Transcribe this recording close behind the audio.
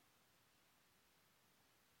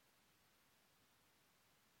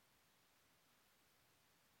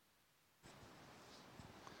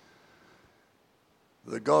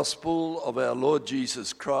The Gospel of our Lord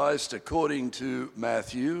Jesus Christ according to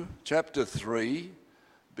Matthew, chapter 3,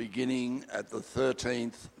 beginning at the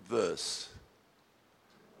 13th verse.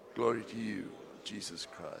 Glory to you, Jesus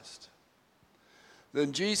Christ.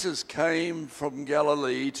 Then Jesus came from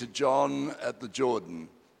Galilee to John at the Jordan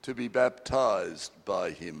to be baptized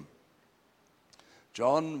by him.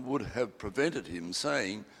 John would have prevented him,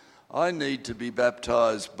 saying, "I need to be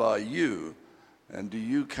baptized by you, and do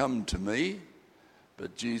you come to me?"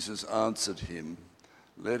 But Jesus answered him,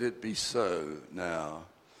 "Let it be so now,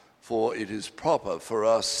 for it is proper for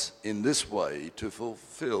us in this way to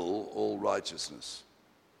fulfill all righteousness."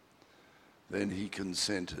 Then he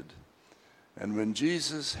consented. And when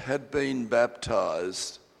Jesus had been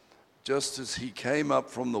baptized, just as he came up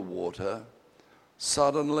from the water,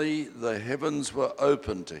 suddenly the heavens were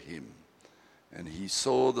opened to him, and he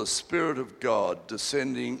saw the Spirit of God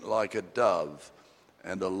descending like a dove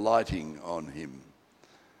and alighting on him.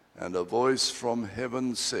 And a voice from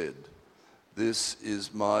heaven said, "This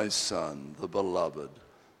is my Son, the beloved,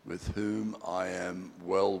 with whom I am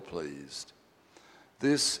well pleased."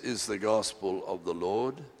 This is the gospel of the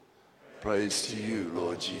Lord. Praise to you,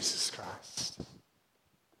 Lord Jesus Christ.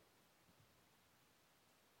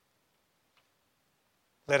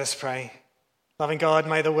 Let us pray. Loving God,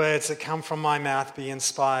 may the words that come from my mouth be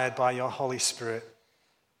inspired by your Holy Spirit.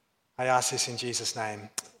 I ask this in Jesus' name.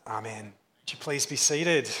 Amen. Would you please be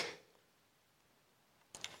seated?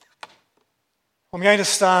 I'm going to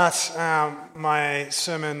start my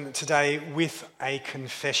sermon today with a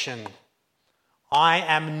confession. I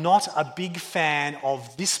am not a big fan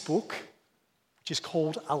of this book, which is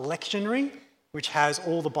called a lectionary, which has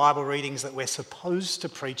all the Bible readings that we're supposed to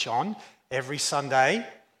preach on every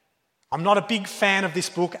Sunday. I'm not a big fan of this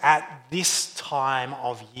book at this time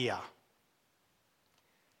of year.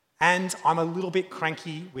 And I'm a little bit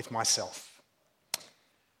cranky with myself.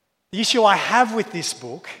 The issue I have with this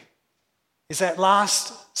book is that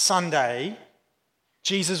last Sunday,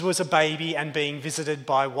 Jesus was a baby and being visited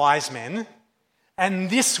by wise men. And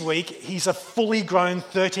this week, he's a fully grown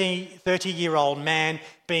 30-year-old man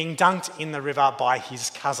being dunked in the river by his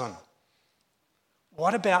cousin.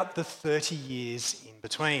 What about the 30 years in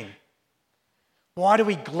between? Why do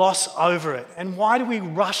we gloss over it? And why do we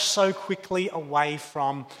rush so quickly away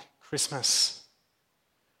from Christmas?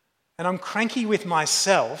 And I'm cranky with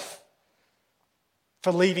myself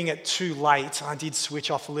for leaving it too late. I did switch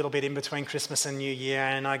off a little bit in between Christmas and New Year,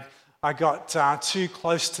 and I got too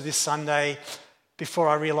close to this Sunday before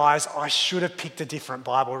I realised I should have picked a different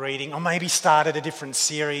Bible reading or maybe started a different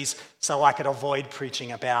series so I could avoid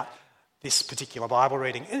preaching about this particular Bible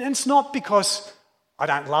reading. And it's not because I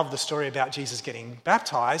don't love the story about Jesus getting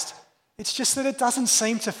baptised. It's just that it doesn't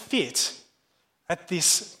seem to fit at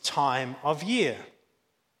this time of year.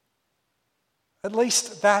 At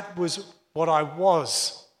least that was what I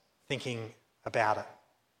was thinking about it.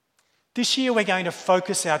 This year we're going to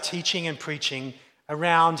focus our teaching and preaching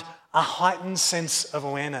around a heightened sense of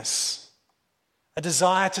awareness, a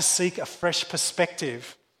desire to seek a fresh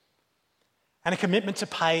perspective, and a commitment to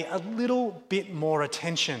pay a little bit more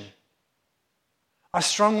attention. I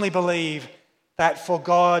strongly believe that for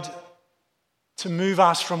God to move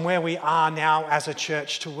us from where we are now as a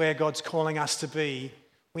church to where God's calling us to be,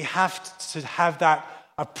 we have to have that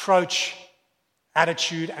approach,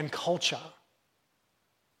 attitude, and culture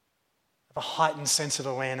of a heightened sense of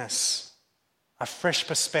awareness, a fresh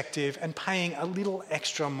perspective, and paying a little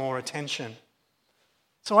extra more attention.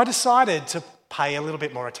 So I decided to pay a little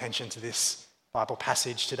bit more attention to this Bible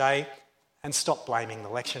passage today and stop blaming the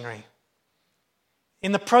lectionary.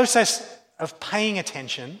 In the process of paying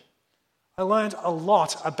attention, I learned a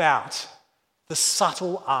lot about the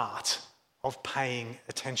subtle art of paying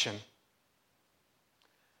attention.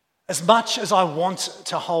 As much as I want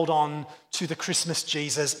to hold on to the Christmas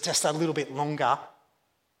Jesus just a little bit longer,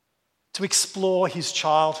 to explore his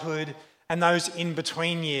childhood and those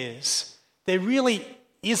in-between years, there really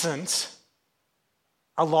isn't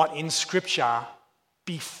a lot in Scripture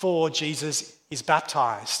before Jesus is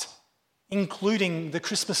baptised, including the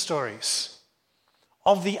Christmas stories.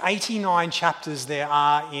 Of the 89 chapters there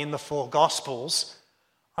are in the four Gospels,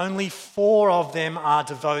 only 4 of them are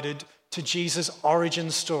devoted to Jesus'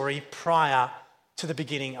 origin story prior to the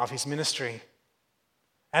beginning of his ministry.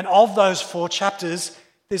 And of those 4 chapters,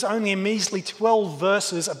 there's only a measly 12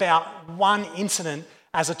 verses about one incident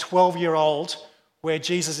as a 12-year-old where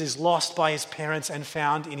Jesus is lost by his parents and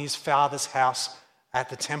found in his father's house at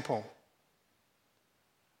the temple.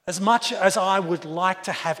 As much as I would like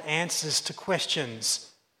to have answers to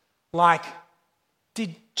questions like,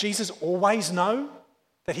 did Jesus always know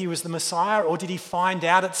that he was the Messiah, or did he find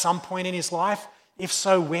out at some point in his life If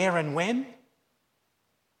so, where and when?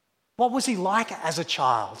 What was he like as a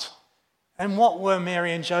child? And what were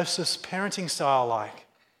Mary and Joseph's parenting style like?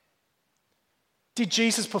 Did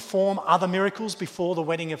Jesus perform other miracles before the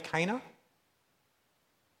wedding of Cana?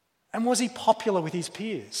 And was he popular with his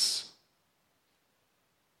peers?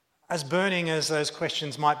 As burning as those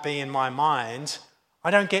questions might be in my mind,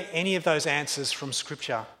 I don't get any of those answers from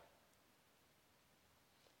Scripture.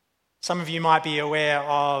 Some of you might be aware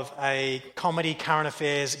of a comedy current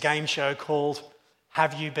affairs game show called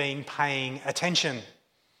Have You Been Paying Attention?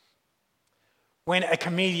 When a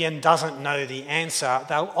comedian doesn't know the answer,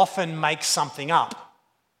 they'll often make something up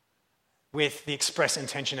with the express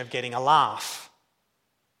intention of getting a laugh.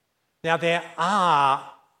 Now, there are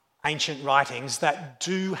ancient writings that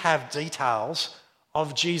do have details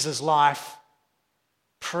of Jesus' life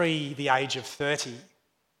pre the age of 30,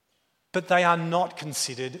 but they are not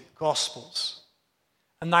considered gospels,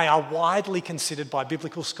 and they are widely considered by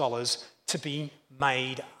biblical scholars to be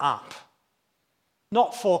made up.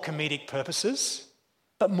 Not for comedic purposes,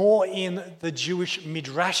 but more in the Jewish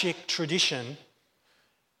midrashic tradition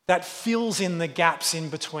that fills in the gaps in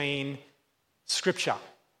between Scripture.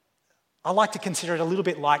 I like to consider it a little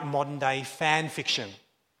bit like modern day fan fiction.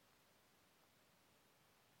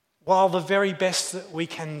 While the very best that we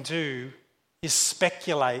can do is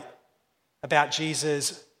speculate about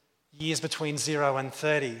Jesus' years between 0 and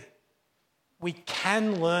 30, we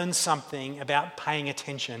can learn something about paying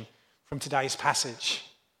attention from today's passage,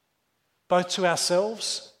 both to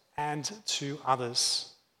ourselves and to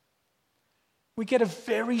others. We get a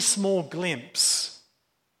very small glimpse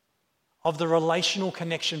of the relational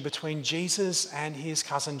connection between Jesus and his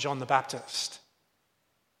cousin John the Baptist.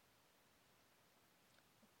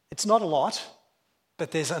 It's not a lot,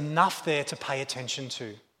 but there's enough there to pay attention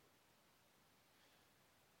to.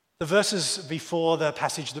 The verses before the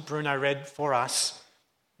passage that Bruno read for us,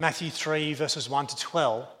 Matthew 3, verses 1 to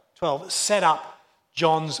 12, set up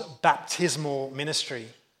John's baptismal ministry.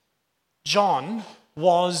 John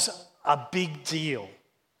was a big deal.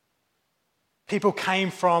 People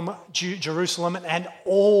came from Jerusalem and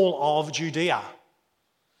all of Judea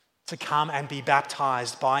to come and be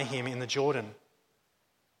baptized by him in the Jordan.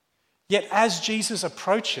 Yet as Jesus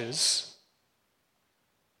approaches,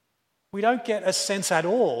 we don't get a sense at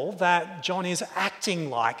all that John is acting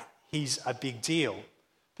like he's a big deal,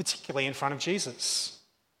 particularly in front of Jesus.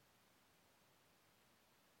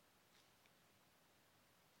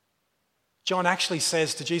 John actually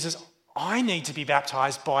says to Jesus, I need to be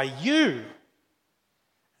baptized by you.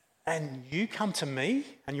 And you come to me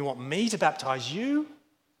and you want me to baptize you?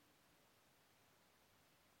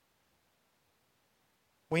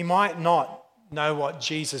 We might not know what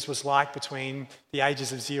Jesus was like between the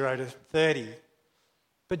ages of 0 to 30,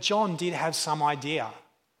 but John did have some idea.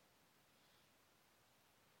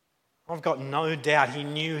 I've got no doubt he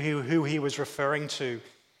knew who he was referring to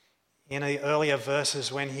in the earlier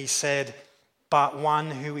verses when he said, but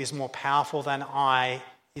one who is more powerful than I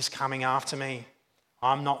is coming after me.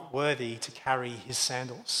 I'm not worthy to carry his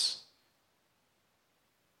sandals.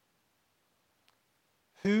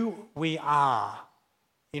 Who we are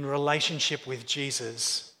in relationship with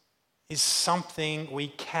Jesus is something we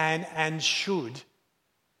can and should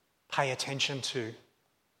pay attention to.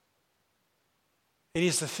 It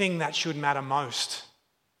is the thing that should matter most.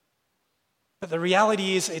 But the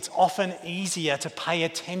reality is it's often easier to pay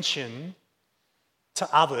attention to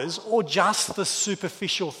others or just the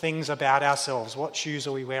superficial things about ourselves. What shoes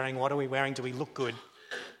are we wearing? What are we wearing? Do we look good?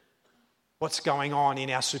 What's going on in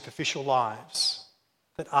our superficial lives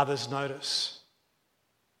that others notice?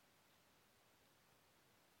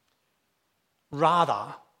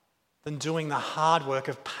 Rather than doing the hard work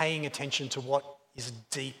of paying attention to what is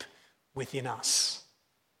deep within us.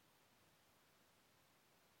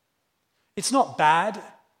 It's not bad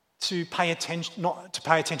to pay attention, not to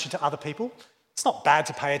pay attention to other people. It's not bad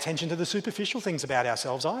to pay attention to the superficial things about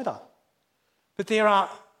ourselves either. But there are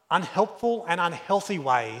unhelpful and unhealthy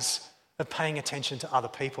ways of paying attention to other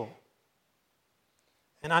people.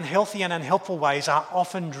 And unhealthy and unhelpful ways are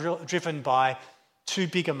often driven by two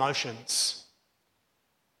big emotions: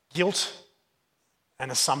 guilt and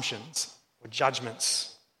assumptions or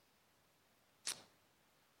judgments.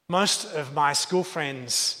 Most of my school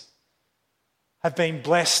friends have been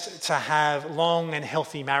blessed to have long and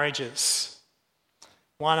healthy marriages.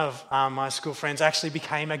 One of my school friends actually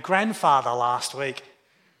became a grandfather last week,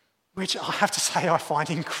 which I have to say I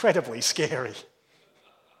find incredibly scary.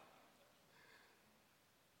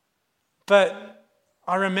 But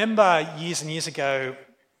I remember years and years ago,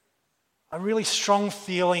 a really strong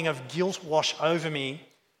feeling of guilt washed over me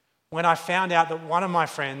when I found out that one of my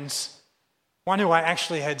friends one who I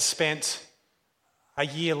actually had spent a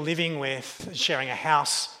year living with, sharing a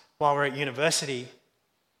house while we were at university,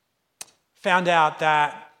 found out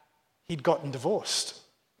that he'd gotten divorced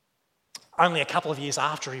only a couple of years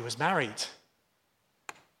after he was married.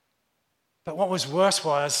 But what was worse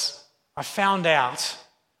was I found out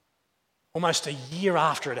almost a year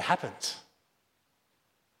after it happened.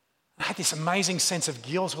 I had this amazing sense of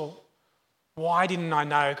guilt. Well, why didn't I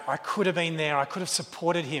know? I could have been there. I could have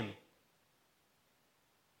supported him.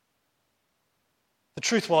 The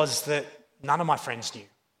truth was that none of my friends knew.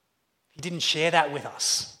 He didn't share that with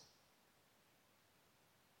us.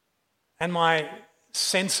 And my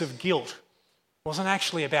sense of guilt wasn't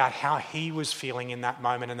actually about how he was feeling in that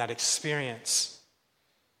moment and that experience.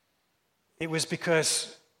 It was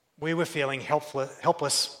because we were feeling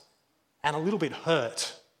helpless and a little bit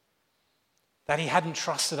hurt that he hadn't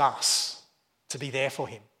trusted us to be there for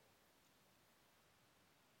him.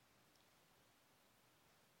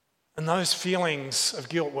 And those feelings of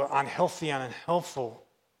guilt were unhealthy and unhelpful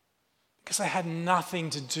because they had nothing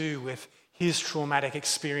to do with his traumatic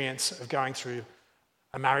experience of going through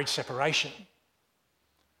a marriage separation.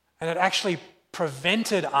 And it actually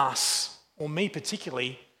prevented us, or me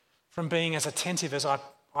particularly, from being as attentive as I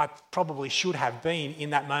probably should have been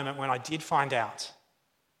in that moment when I did find out.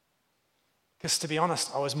 Because to be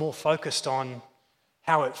honest, I was more focused on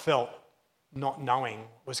how it felt not knowing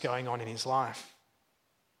what was going on in his life.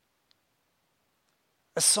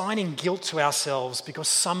 Assigning guilt to ourselves because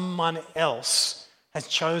someone else has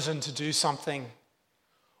chosen to do something,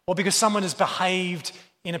 or because someone has behaved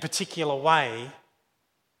in a particular way,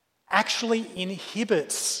 actually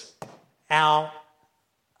inhibits our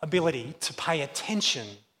ability to pay attention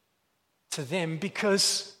to them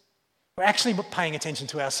because we're actually paying attention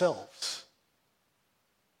to ourselves.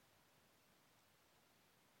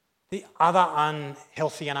 The other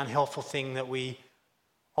unhealthy and unhelpful thing that we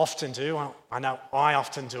often do, I know I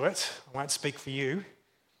often do it, I won't speak for you,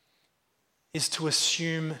 is to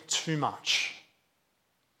assume too much.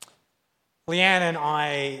 Leanne and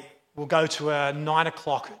I will go to a 9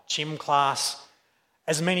 o'clock gym class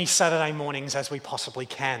as many Saturday mornings as we possibly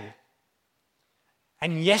can.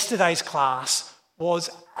 And yesterday's class was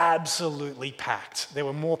absolutely packed. There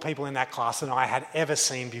were more people in that class than I had ever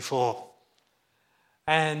seen before.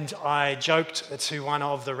 And I joked to one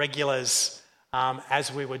of the regulars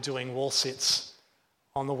as we were doing wall sits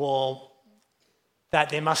on the wall that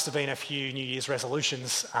there must have been a few New Year's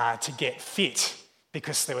resolutions to get fit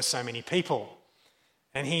because there were so many people.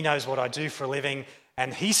 And he knows what I do for a living,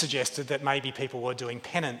 and he suggested that maybe people were doing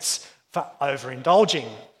penance for overindulging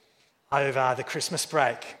over the Christmas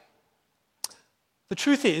break. The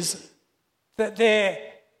truth is that there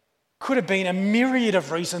could have been a myriad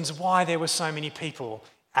of reasons why there were so many people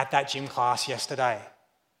at that gym class yesterday.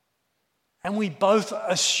 And we both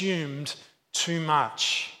assumed too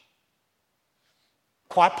much.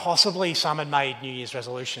 Quite possibly some had made New Year's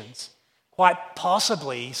resolutions. Quite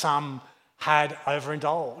possibly some had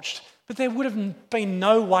overindulged. But there would have been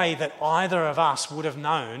no way that either of us would have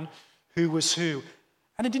known who was who.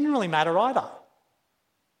 And it didn't really matter either.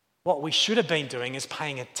 What we should have been doing is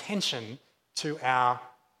paying attention to our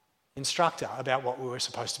instructor about what we were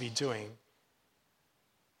supposed to be doing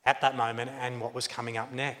at that moment and what was coming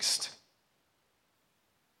up next.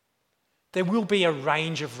 There will be a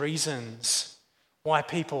range of reasons why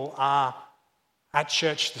people are at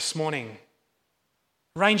church this morning.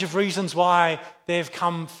 A range of reasons why they've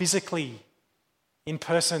come physically in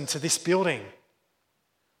person to this building.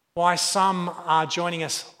 Why some are joining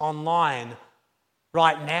us online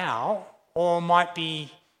right now, or might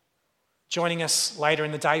be joining us later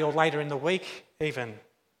in the day or later in the week even.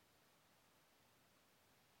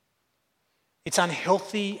 It's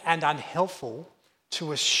unhealthy and unhelpful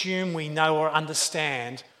to assume we know or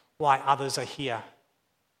understand why others are here.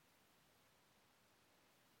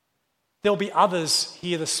 There'll be others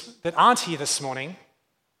here that aren't here this morning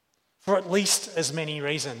for at least as many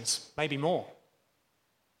reasons, maybe more.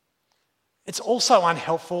 It's also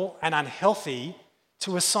unhelpful and unhealthy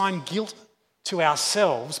to assign guilt to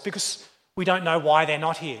ourselves because we don't know why they're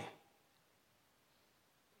not here.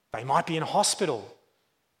 They might be in hospital,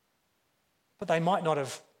 but they might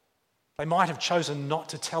have chosen not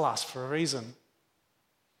to tell us for a reason.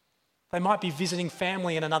 They might be visiting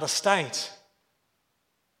family in another state.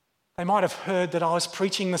 They might have heard that I was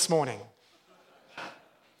preaching this morning.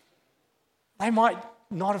 They might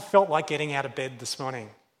not have felt like getting out of bed this morning.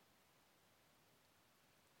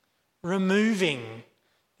 Removing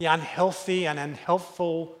the unhealthy and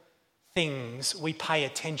unhelpful things we pay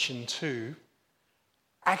attention to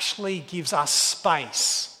actually gives us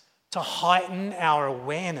space to heighten our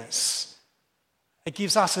awareness It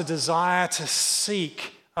gives us a desire to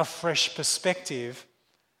seek a fresh perspective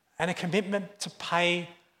and a commitment to pay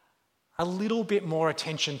a little bit more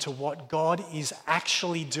attention to what God is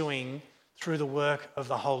actually doing through the work of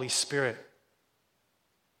the Holy Spirit.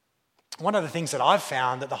 One of the things that I've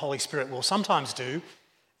found that the Holy Spirit will sometimes do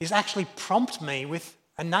is actually prompt me with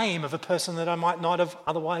a name of a person that I might not have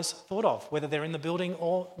otherwise thought of, whether they're in the building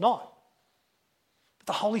or not. But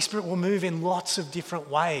the Holy Spirit will move in lots of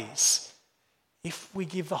different ways if we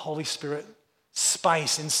give the Holy Spirit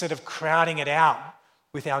space instead of crowding it out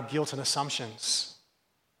with our guilt and assumptions.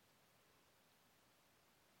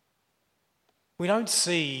 We don't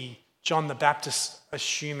see John the Baptist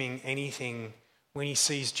assuming anything when he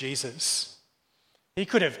sees Jesus. He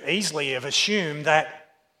could have easily have assumed that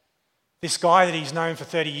this guy that he's known for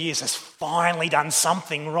 30 years has finally done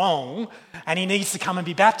something wrong and he needs to come and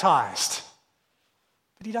be baptized.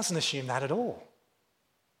 But he doesn't assume that at all.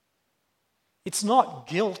 It's not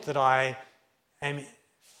guilt that I am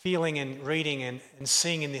feeling and reading and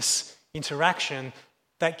seeing in this interaction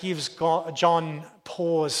that gives John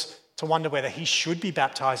pause to wonder whether he should be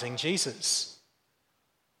baptizing Jesus.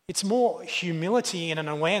 It's more humility and an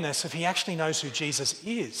awareness if he actually knows who Jesus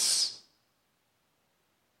is.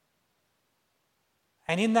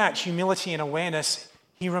 And in that humility and awareness,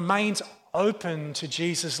 he remains open to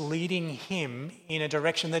Jesus leading him in a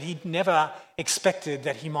direction that he'd never expected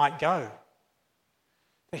that he might go.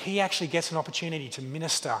 That he actually gets an opportunity to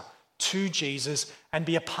minister to Jesus and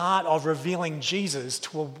be a part of revealing Jesus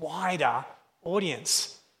to a wider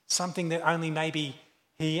audience, something that only maybe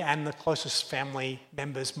he and the closest family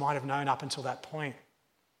members might have known up until that point.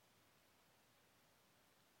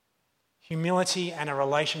 Humility and a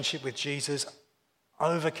relationship with Jesus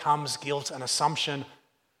overcomes guilt and assumption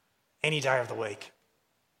any day of the week.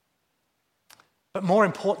 But more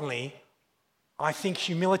importantly, I think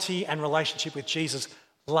humility and relationship with Jesus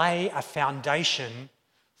lay a foundation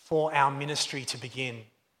for our ministry to begin.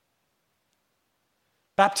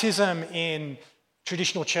 Baptism in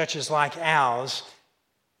traditional churches like ours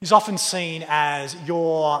is often seen as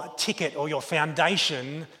your ticket or your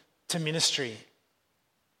foundation to ministry.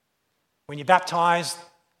 When you're baptized,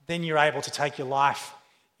 then you're able to take your life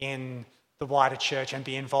in the wider church and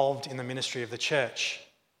be involved in the ministry of the church.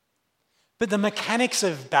 But the mechanics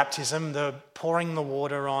of baptism, the pouring the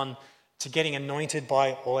water on, to getting anointed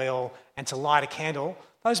by oil and to light a candle,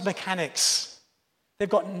 those mechanics, they've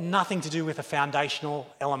got nothing to do with the foundational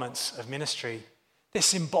elements of ministry. They're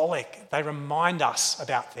symbolic. They remind us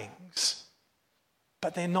about things,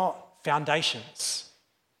 but they're not foundations.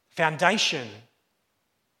 Foundation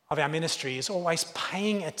of our ministry is always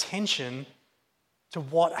paying attention to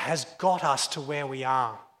what has got us to where we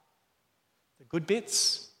are. The good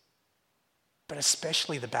bits, but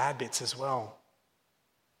especially the bad bits as well.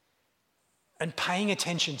 And paying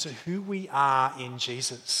attention to who we are in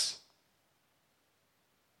Jesus.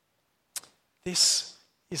 This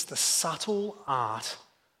is the subtle art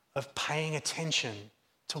of paying attention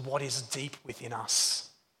to what is deep within us.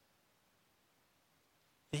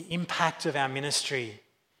 The impact of our ministry,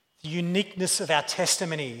 the uniqueness of our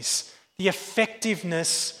testimonies, the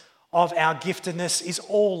effectiveness of our giftedness is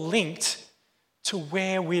all linked to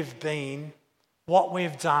where we've been, what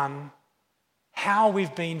we've done, how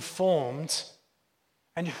we've been formed,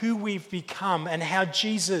 and who we've become, and how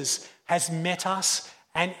Jesus has met us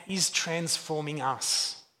and is transforming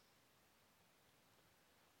us.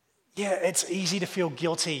 Yeah, it's easy to feel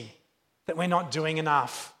guilty that we're not doing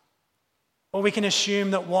enough. Or we can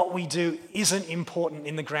assume that what we do isn't important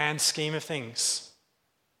in the grand scheme of things.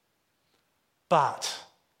 But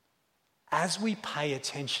as we pay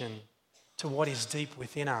attention to what is deep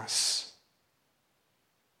within us,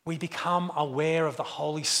 we become aware of the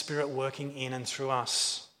Holy Spirit working in and through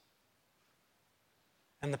us.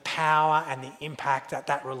 And the power and the impact that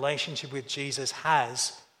that relationship with Jesus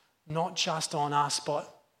has, not just on us, but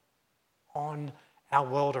on our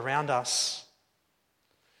world around us.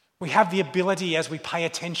 We have the ability, as we pay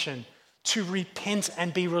attention, to repent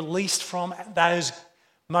and be released from those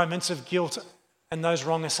moments of guilt and those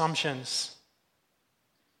wrong assumptions.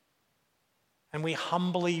 And we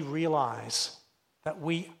humbly realize that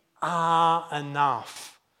we are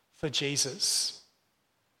enough for Jesus.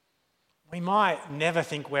 We might never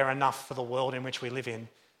think we're enough for the world in which we live in,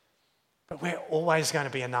 but we're always going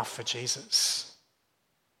to be enough for Jesus.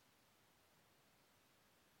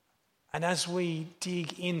 And as we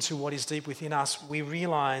dig into what is deep within us, we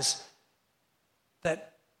realize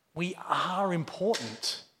that we are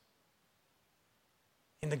important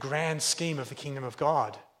in the grand scheme of the kingdom of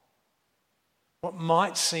God. What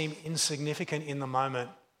might seem insignificant in the moment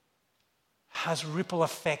has ripple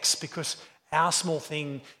effects because our small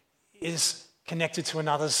thing is connected to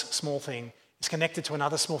another's small thing, is connected to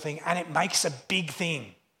another small thing, and it makes a big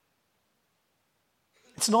thing.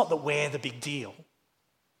 It's not that we're the big deal.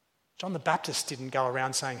 John the Baptist didn't go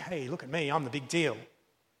around saying, hey, look at me, I'm the big deal.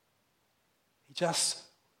 He just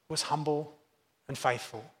was humble and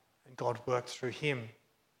faithful, and God worked through him.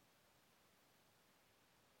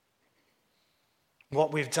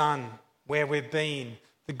 What we've done, where we've been,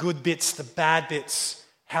 the good bits, the bad bits,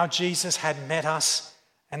 how Jesus had met us,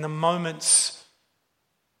 and the moments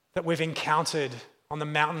that we've encountered on the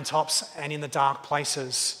mountaintops and in the dark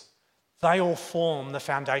places, they all form the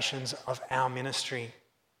foundations of our ministry.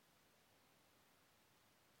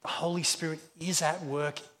 The Holy Spirit is at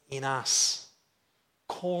work in us,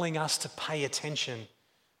 calling us to pay attention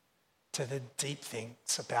to the deep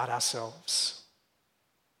things about ourselves,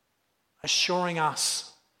 assuring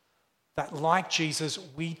us that, like Jesus,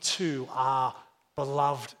 we too are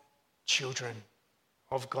beloved children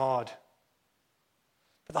of God.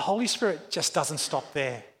 But the Holy Spirit just doesn't stop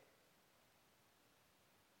there.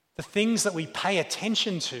 The things that we pay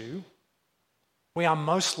attention to, we are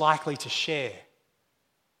most likely to share.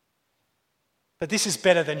 But this is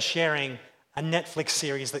better than sharing a Netflix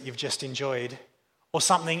series that you've just enjoyed or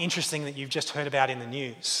something interesting that you've just heard about in the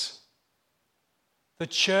news. The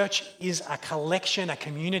church is a collection, a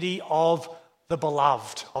community of the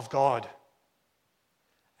beloved of God.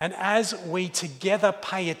 And as we together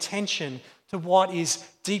pay attention to what is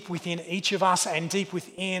deep within each of us and deep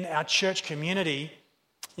within our church community,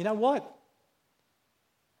 you know what?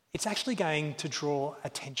 It's actually going to draw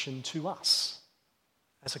attention to us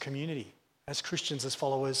as a community, as Christians, as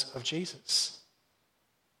followers of Jesus,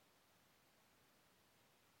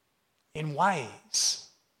 in ways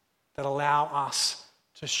that allow us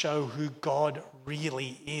to show who God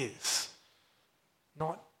really is,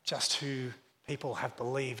 not just who people have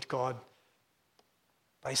believed God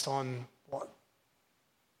based on what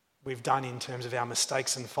we've done in terms of our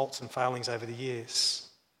mistakes and faults and failings over the years.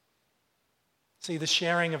 See, the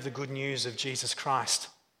sharing of the good news of Jesus Christ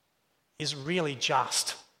is really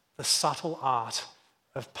just the subtle art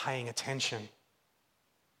of paying attention.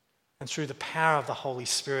 And through the power of the Holy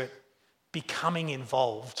Spirit, becoming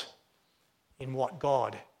involved in what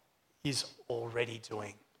God is already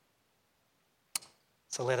doing.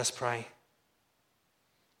 So let us pray.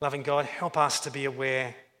 Loving God, help us to be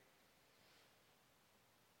aware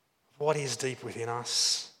of what is deep within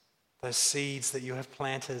us, those seeds that you have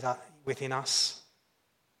planted within us,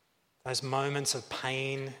 those moments of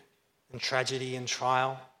pain and tragedy and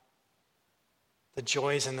trial, the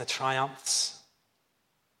joys and the triumphs.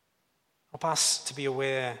 Help us to be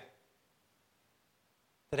aware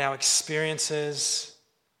that our experiences,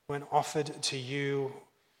 when offered to you,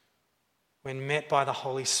 when met by the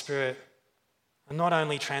Holy Spirit, are not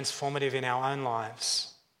only transformative in our own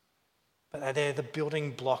lives, but they're the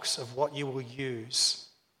building blocks of what you will use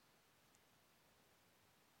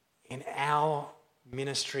in our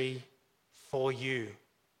ministry for you.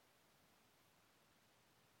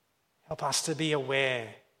 Help us to be aware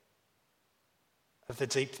of the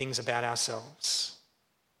deep things about ourselves.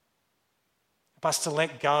 Help us to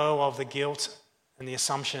let go of the guilt and the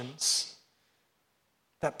assumptions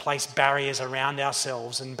that place barriers around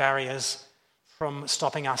ourselves and barriers from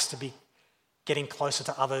stopping us to be getting closer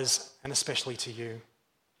to others and especially to you.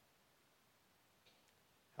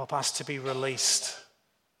 Help us to be released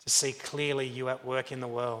to see clearly you at work in the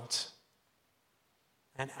world.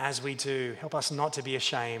 And as we do, help us not to be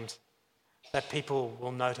ashamed that people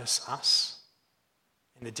will notice us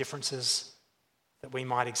and the differences that we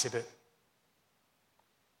might exhibit.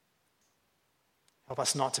 Help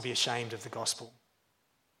us not to be ashamed of the gospel,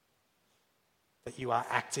 that you are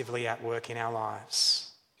actively at work in our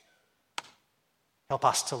lives. Help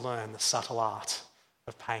us to learn the subtle art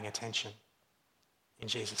of paying attention. In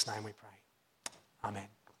Jesus' name we pray. Amen.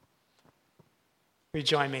 Will you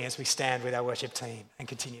join me as we stand with our worship team and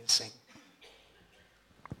continue to sing?